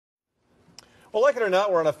Well, like it or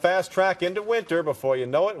not, we're on a fast track into winter. Before you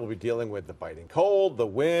know it, we'll be dealing with the biting cold, the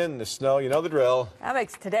wind, the snow. You know the drill. That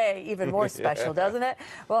makes today even more special, doesn't it?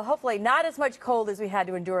 Well, hopefully not as much cold as we had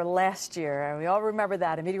to endure last year. And we all remember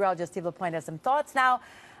that. And meteorologist Steve LaPointe has some thoughts now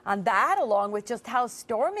on that, along with just how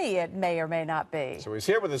stormy it may or may not be. So he's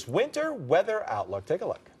here with his winter weather outlook. Take a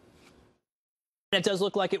look. It does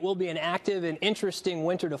look like it will be an active and interesting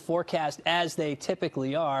winter to forecast, as they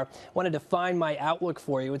typically are. I wanted to find my outlook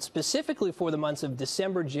for you. It's specifically for the months of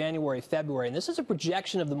December, January, February. And this is a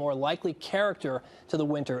projection of the more likely character to the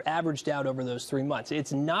winter averaged out over those 3 months.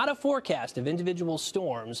 It's not a forecast of individual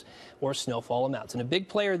storms or snowfall amounts. And a big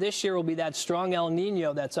player this year will be that strong El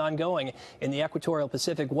Nino that's ongoing in the equatorial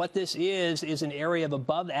Pacific. What this is an area of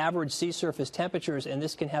above average sea surface temperatures, and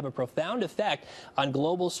this can have a profound effect on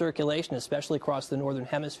global circulation, especially across the northern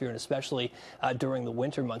hemisphere, and especially during the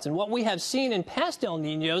winter months. And what we have seen in past El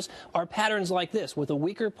Ninos are patterns like this, with a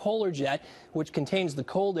weaker polar jet, which contains the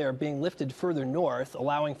cold air, being lifted further north,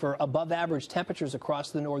 allowing for above average temperatures across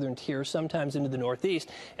the northern tier, sometimes into the northeast,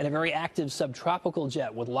 and a very active subtropical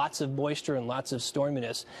jet with lots of moisture and lots of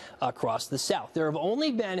storminess across the south. There have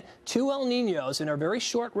only been 2 El Ninos in our very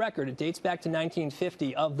short record. It dates back to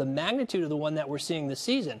 1950, of the magnitude of the one that we're seeing this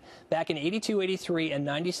season, back in 82, 83, and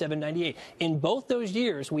 97, 98. In both those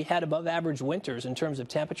years, we had above average winters in terms of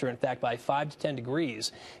temperature, in fact, by 5 to 10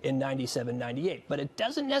 degrees in 97, 98. But it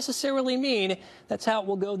doesn't necessarily mean that's how it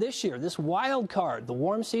will go this year. This wild card, the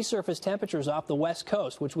warm sea surface temperatures off the west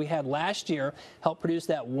coast, which we had last year, helped produce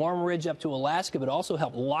that warm ridge up to Alaska, but also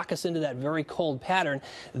helped lock us into that very cold pattern.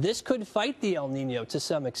 This could fight the El Nino to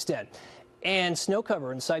some extent. And snow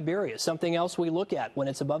cover in Siberia, something else we look at. When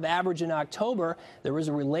it's above average in October, there is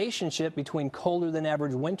a relationship between colder than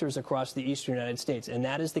average winters across the eastern United States. And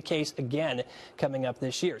that is the case again coming up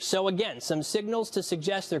this year. So again, some signals to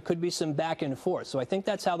suggest there could be some back and forth. So I think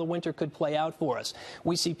that's how the winter could play out for us.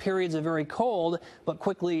 We see periods of very cold, but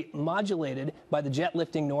quickly modulated by the jet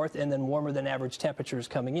lifting north and then warmer than average temperatures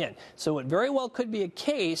coming in. So it very well could be a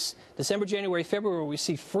case, December, January, February, where we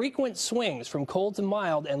see frequent swings from cold to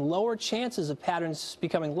mild and lower chances of patterns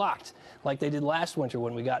becoming locked, like they did last winter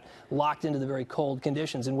when we got locked into the very cold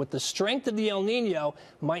conditions. And with the strength of the El Nino,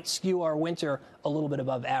 might skew our winter a little bit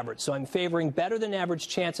above average. So I'm favoring better than average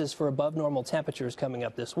chances for above normal temperatures coming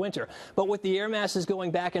up this winter. But with the air masses going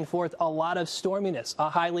back and forth, a lot of storminess, a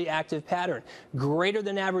highly active pattern, greater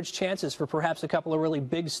than average chances for perhaps a couple of really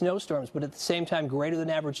big snowstorms, but at the same time, greater than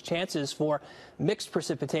average chances for mixed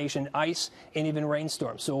precipitation, ice, and even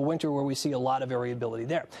rainstorms. So a winter where we see a lot of variability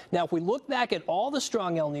there. Now, if we look back at all the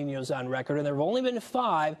strong El Ninos on record, and there have only been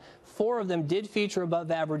 5, 4 of them did feature above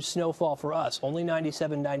average snowfall for us. Only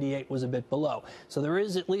 97, 98 was a bit below. So there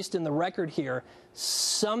is, at least in the record here,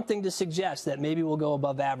 something to suggest that maybe we'll go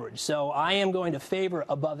above average. So I am going to favor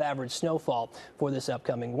above average snowfall for this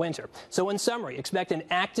upcoming winter. So in summary, expect an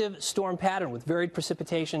active storm pattern with varied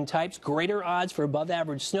precipitation types, greater odds for above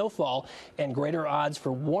average snowfall, and greater odds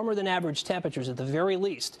for warmer than average temperatures, at the very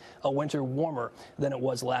least, a winter warmer than it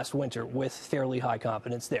was last winter, with fairly high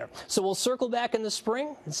confidence there. So we'll circle back in the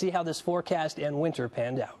spring and see how this forecast and winter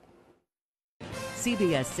panned out.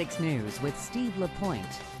 CBS 6 News with Steve LaPointe,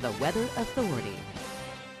 the Weather Authority.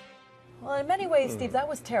 Well, in many ways, Steve, that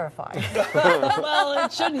was terrifying. Well,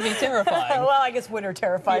 it shouldn't be terrifying. Well, I guess winter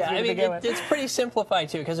terrifies me to begin with. It's pretty simplified,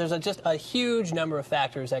 too, because there's just a huge number of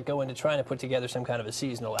factors that go into trying to put together some kind of a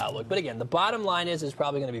seasonal outlook. But again, the bottom line is it's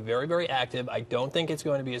probably going to be very, very active. I don't think it's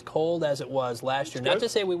going to be as cold as it was last year. Not to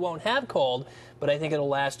say we won't have cold, but I think it'll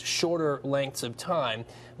last shorter lengths of time.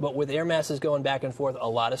 But with air masses going back and forth, a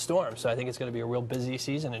lot of storms. So I think it's going to be a real busy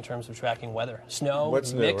season in terms of tracking weather. Snow,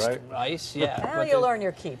 mixed, ice, yeah. Well, you'll earn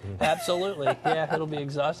your keep. Absolutely. Yeah, it'll be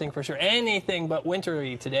exhausting for sure. Anything but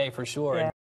wintry today for sure. Yeah.